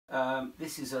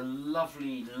This is a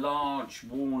lovely large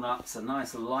walnut. It's a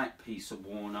nice light piece of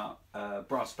walnut,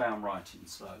 brassbound writing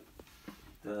slope.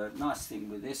 The nice thing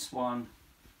with this one,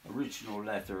 original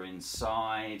leather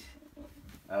inside.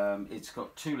 It's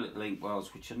got two little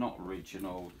inkwells which are not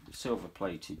original, silver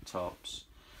plated tops,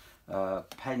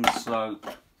 pen slope,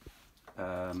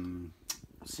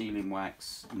 sealing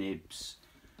wax nibs,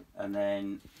 and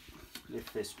then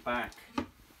lift this back.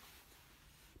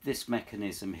 This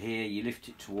mechanism here, you lift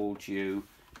it towards you,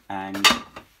 and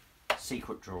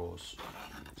secret drawers.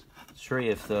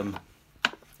 3 of them,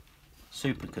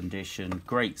 super condition,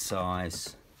 great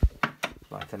size,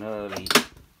 like an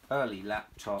early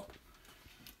laptop,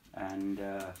 and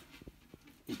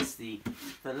it's the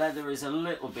leather is a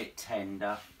little bit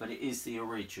tender, but it is the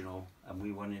original, and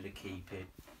we wanted to keep it.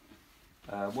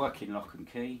 Working lock and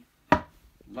key,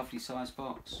 lovely size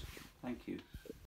box. Thank you.